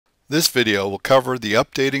This video will cover the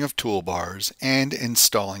updating of toolbars and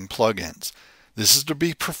installing plugins. This is to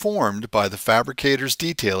be performed by the fabricator's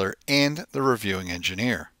detailer and the reviewing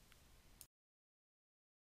engineer.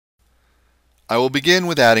 I will begin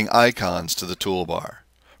with adding icons to the toolbar.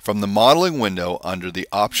 From the modeling window under the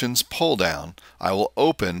Options pull-down, I will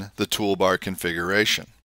open the toolbar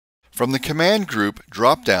configuration. From the command group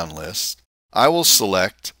drop-down list, I will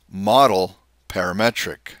select Model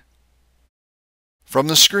Parametric. From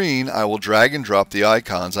the screen, I will drag and drop the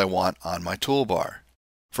icons I want on my toolbar.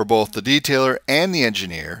 For both the detailer and the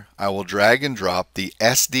engineer, I will drag and drop the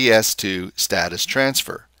SDS2 status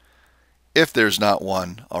transfer, if there's not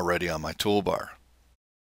one already on my toolbar.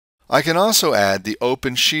 I can also add the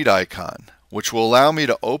Open Sheet icon, which will allow me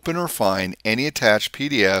to open or find any attached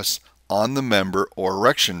PDFs on the member or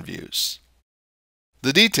erection views.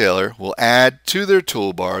 The detailer will add to their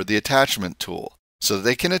toolbar the attachment tool, so that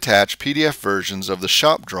they can attach PDF versions of the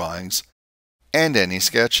shop drawings and any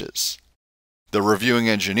sketches. The reviewing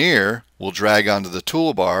engineer will drag onto the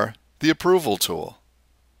toolbar the approval tool.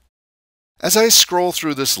 As I scroll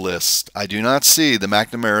through this list, I do not see the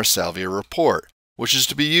McNamara Salvia report, which is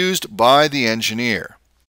to be used by the engineer.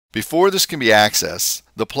 Before this can be accessed,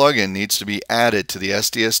 the plugin needs to be added to the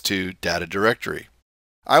SDS2 data directory.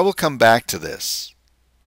 I will come back to this.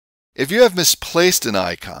 If you have misplaced an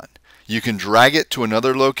icon, you can drag it to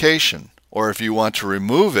another location, or if you want to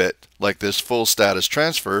remove it, like this full status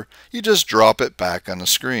transfer, you just drop it back on the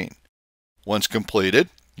screen. Once completed,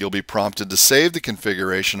 you'll be prompted to save the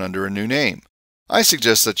configuration under a new name. I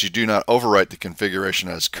suggest that you do not overwrite the configuration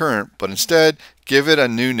as current, but instead give it a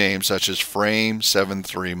new name such as Frame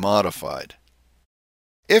 73 Modified.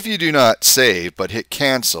 If you do not save but hit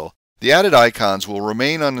Cancel, the added icons will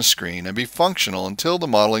remain on the screen and be functional until the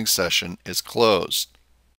modeling session is closed.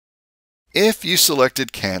 If you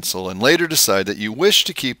selected Cancel and later decide that you wish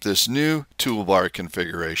to keep this new toolbar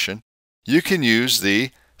configuration, you can use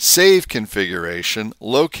the Save configuration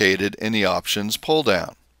located in the Options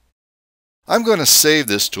pull-down. I'm going to save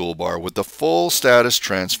this toolbar with the full status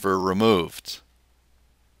transfer removed.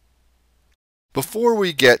 Before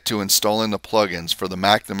we get to installing the plugins for the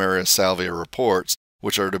McNamara Salvia reports,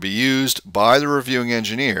 which are to be used by the reviewing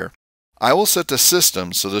engineer, I will set the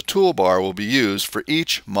system so the toolbar will be used for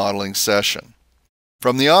each modeling session.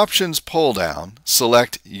 From the Options pull-down,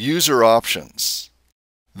 select User Options.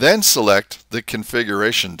 Then select the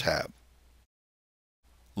Configuration tab.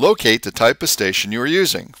 Locate the type of station you are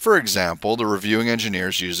using. For example, the reviewing engineer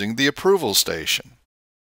is using the Approval station.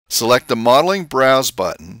 Select the Modeling Browse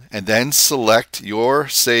button and then select your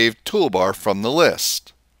saved toolbar from the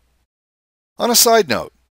list. On a side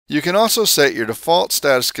note, you can also set your default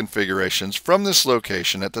status configurations from this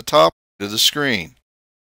location at the top of the screen.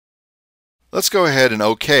 Let's go ahead and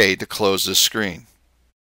OK to close this screen.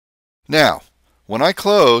 Now, when I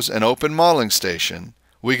close and open Modeling Station,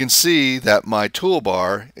 we can see that my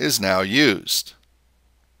toolbar is now used.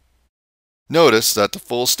 Notice that the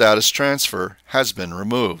full status transfer has been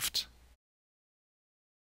removed.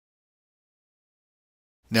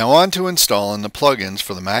 Now on to installing the plugins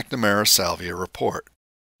for the McNamara Salvia report.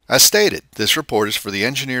 As stated, this report is for the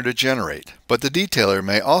engineer to generate, but the detailer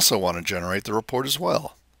may also want to generate the report as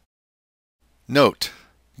well. Note,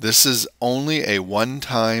 this is only a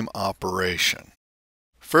one-time operation.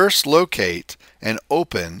 First, locate and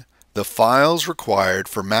open the files required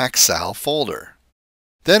for MacSal folder.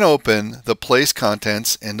 Then open the Place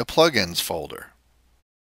Contents in the Plugins folder.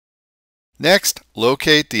 Next,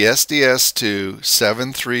 locate the SDS2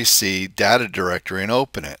 73C data directory and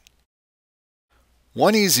open it.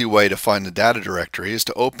 One easy way to find the data directory is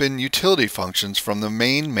to open utility functions from the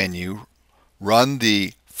main menu, run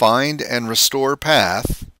the Find and Restore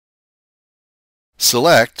path,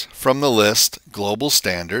 select from the list Global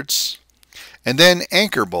Standards, and then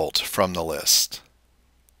Anchor Bolt from the list.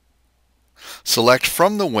 Select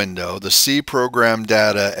from the window the C Program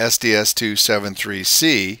Data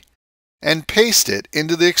SDS273C and paste it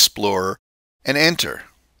into the Explorer and enter.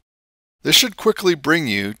 This should quickly bring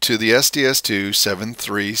you to the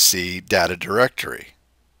SDS273C data directory.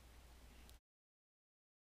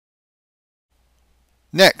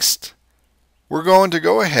 Next, we're going to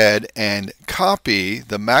go ahead and copy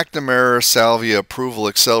the McNamara Salvia Approval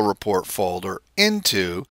Excel Report folder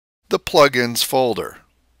into the Plugins folder.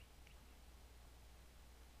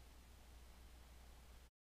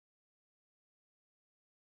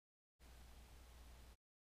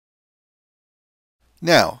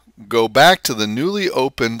 Now, go back to the newly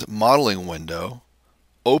opened modeling window,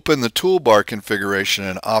 open the toolbar configuration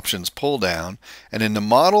and options pull-down, and in the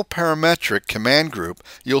Model Parametric command group,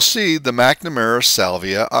 you'll see the McNamara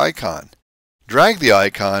Salvia icon. Drag the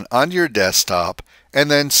icon onto your desktop and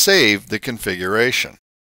then save the configuration.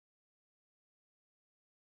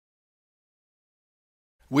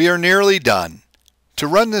 We are nearly done. To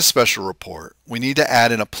run this special report, we need to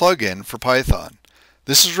add in a plugin for Python.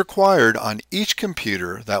 This is required on each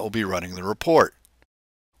computer that will be running the report.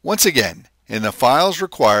 Once again, in the Files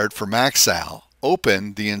Required for MaxSal,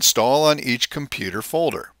 open the Install on Each Computer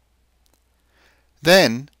folder.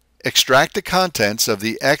 Then, extract the contents of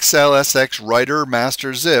the XLSX Writer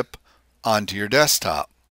Master zip onto your desktop.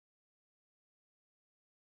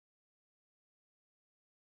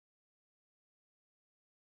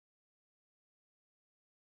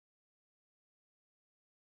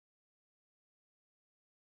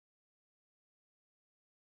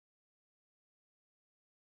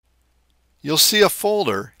 You'll see a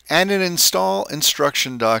folder and an install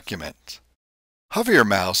instruction document. Hover your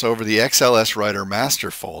mouse over the XLS Writer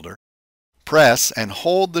Master folder, press and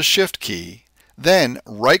hold the Shift key, then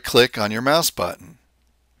right-click on your mouse button.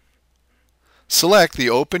 Select the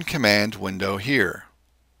Open Command window here.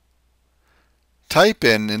 Type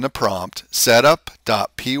in the prompt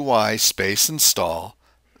setup.py space install,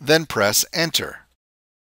 then press Enter.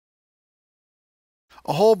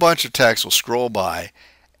 A whole bunch of text will scroll by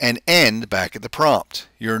and end back at the prompt.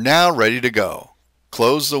 You're now ready to go.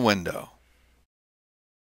 Close the window.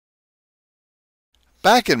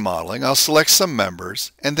 Back in modeling, I'll select some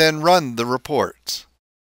members and then run the reports.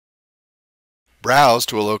 Browse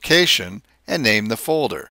to a location and name the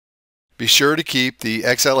folder. Be sure to keep the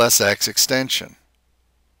XLSX extension.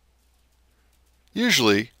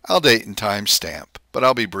 Usually, I'll date and timestamp, but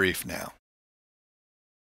I'll be brief now.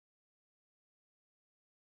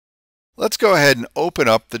 Let's go ahead and open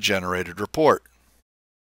up the generated report.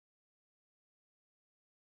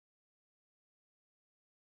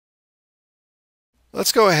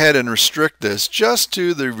 Let's go ahead and restrict this just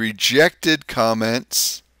to the rejected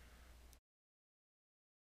comments.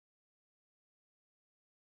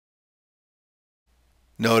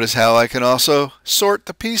 Notice how I can also sort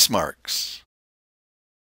the piece marks.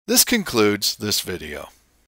 This concludes this video.